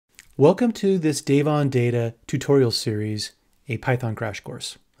Welcome to this Dave on Data tutorial series, a Python crash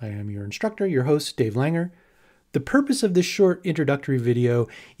course. I am your instructor, your host, Dave Langer. The purpose of this short introductory video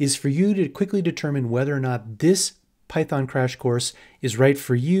is for you to quickly determine whether or not this Python crash course is right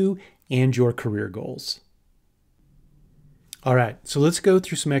for you and your career goals. All right, so let's go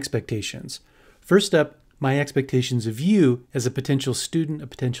through some expectations. First up, my expectations of you as a potential student, a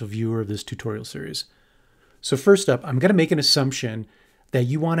potential viewer of this tutorial series. So first up, I'm going to make an assumption that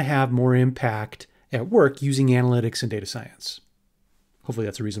you want to have more impact at work using analytics and data science. Hopefully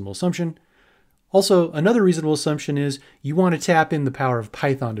that's a reasonable assumption. Also, another reasonable assumption is you want to tap in the power of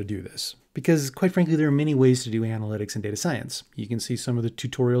Python to do this, because quite frankly, there are many ways to do analytics and data science. You can see some of the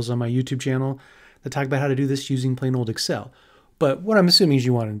tutorials on my YouTube channel that talk about how to do this using plain old Excel. But what I'm assuming is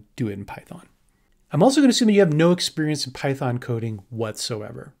you want to do it in Python. I'm also going to assume that you have no experience in Python coding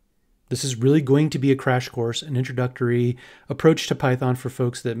whatsoever. This is really going to be a crash course, an introductory approach to Python for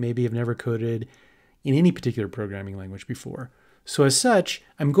folks that maybe have never coded in any particular programming language before. So as such,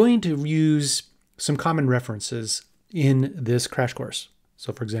 I'm going to use some common references in this crash course.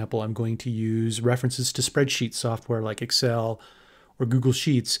 So for example, I'm going to use references to spreadsheet software like Excel or Google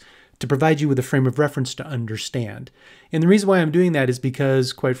Sheets to provide you with a frame of reference to understand. And the reason why I'm doing that is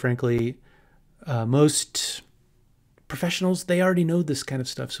because, quite frankly, most professionals, they already know this kind of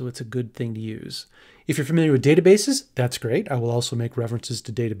stuff, so it's a good thing to use. If you're familiar with databases, that's great. I will also make references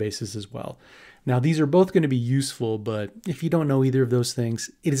to databases as well. Now, these are both going to be useful, but if you don't know either of those things,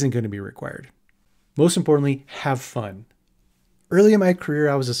 it isn't going to be required. Most importantly, have fun. Early in my career,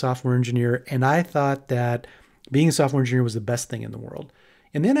 I was a software engineer, and I thought that being a software engineer was the best thing in the world.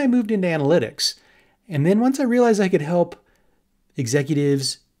 And then I moved into analytics. And then once I realized I could help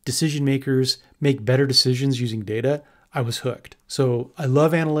executives, decision makers make better decisions using data, I was hooked. So I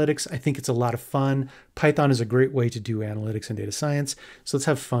love analytics. I think it's a lot of fun. Python is a great way to do analytics and data science. So let's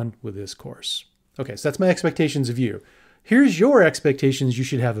have fun with this course. Okay, so that's my expectations of you. Here's your expectations you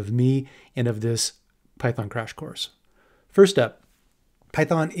should have of me and of this Python crash course. First up,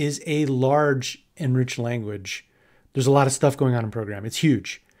 Python is a large and rich language. There's a lot of stuff going on in programming. It's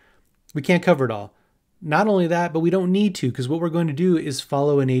huge. We can't cover it all. Not only that, but we don't need to, because what we're going to do is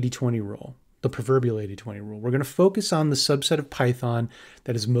follow an 80-20 rule. The proverbial 80-20 rule. We're going to focus on the subset of Python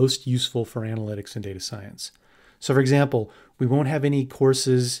that is most useful for analytics and data science. So for example, we won't have any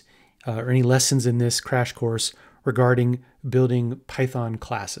courses or any lessons in this crash course regarding building Python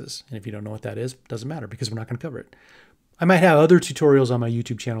classes. And if you don't know what that is, it doesn't matter because we're not going to cover it. I might have other tutorials on my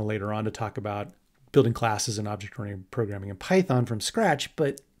YouTube channel later on to talk about building classes and object-oriented programming in Python from scratch,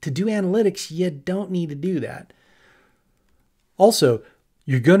 but to do analytics, you don't need to do that. Also,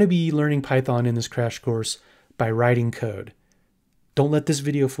 you're going to be learning Python in this crash course by writing code. Don't let this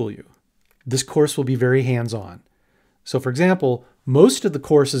video fool you. This course will be very hands-on. So for example, most of the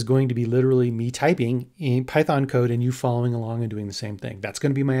course is going to be literally me typing in Python code and you following along and doing the same thing. That's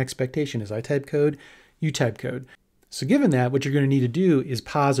going to be my expectation. As I type code, you type code. So given that, what you're going to need to do is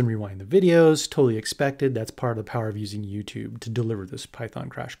pause and rewind the videos. Totally expected. That's part of the power of using YouTube to deliver this Python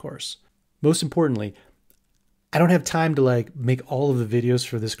crash course. Most importantly, I don't have time to make all of the videos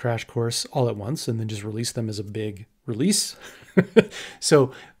for this crash course all at once and then just release them as a big release.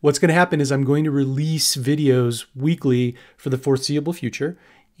 So what's going to happen is I'm going to release videos weekly for the foreseeable future,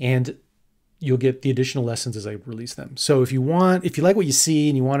 and you'll get the additional lessons as I release them. So if you like what you see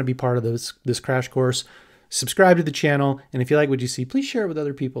and you want to be part of this crash course, subscribe to the channel. And if you like what you see, please share it with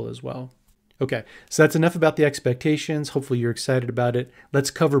other people as well. Okay, so that's enough about the expectations. Hopefully you're excited about it.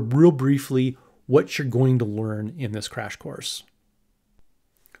 Let's cover real briefly what you're going to learn in this crash course.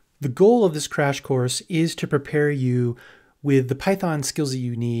 The goal of this crash course is to prepare you with the Python skills that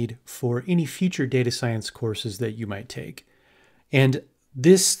you need for any future data science courses that you might take. And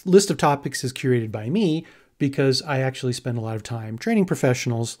this list of topics is curated by me because I actually spend a lot of time training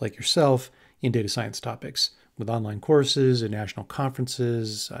professionals like yourself in data science topics with online courses and national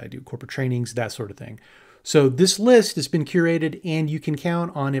conferences. I do corporate trainings, that sort of thing. So this list has been curated and you can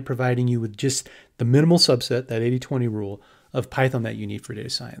count on it providing you with just the minimal subset, that 80-20 rule of Python that you need for data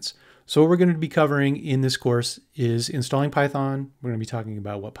science. So what we're going to be covering in this course is installing Python. We're going to be talking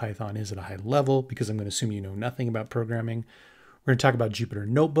about what Python is at a high level because I'm going to assume you know nothing about programming. We're going to talk about Jupyter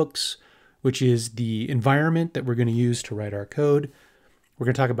Notebooks, which is the environment that we're going to use to write our code. We're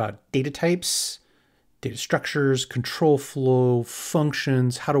going to talk about data types, data structures, control flow,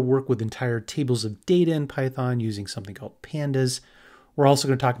 functions, how to work with entire tables of data in Python using something called pandas. We're also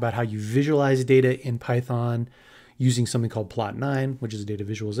going to talk about how you visualize data in Python using something called Plot9, which is a data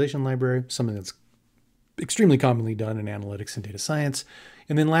visualization library, something that's extremely commonly done in analytics and data science.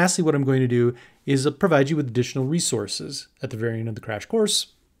 And then lastly, what I'm going to do is provide you with additional resources at the very end of the crash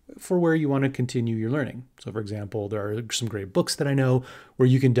course for where you want to continue your learning. So for example, there are some great books that I know where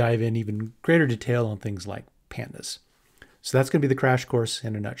you can dive in even greater detail on things like pandas. So that's going to be the crash course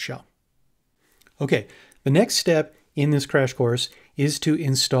in a nutshell. Okay, the next step in this crash course is to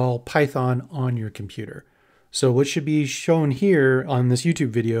install Python on your computer. So what should be shown here on this YouTube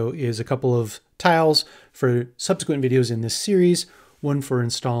video is a couple of tiles for subsequent videos in this series. One for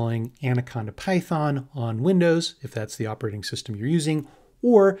installing Anaconda Python on Windows, if that's the operating system you're using,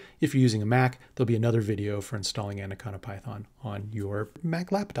 or if you're using a Mac, there'll be another video for installing Anaconda Python on your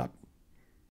Mac laptop.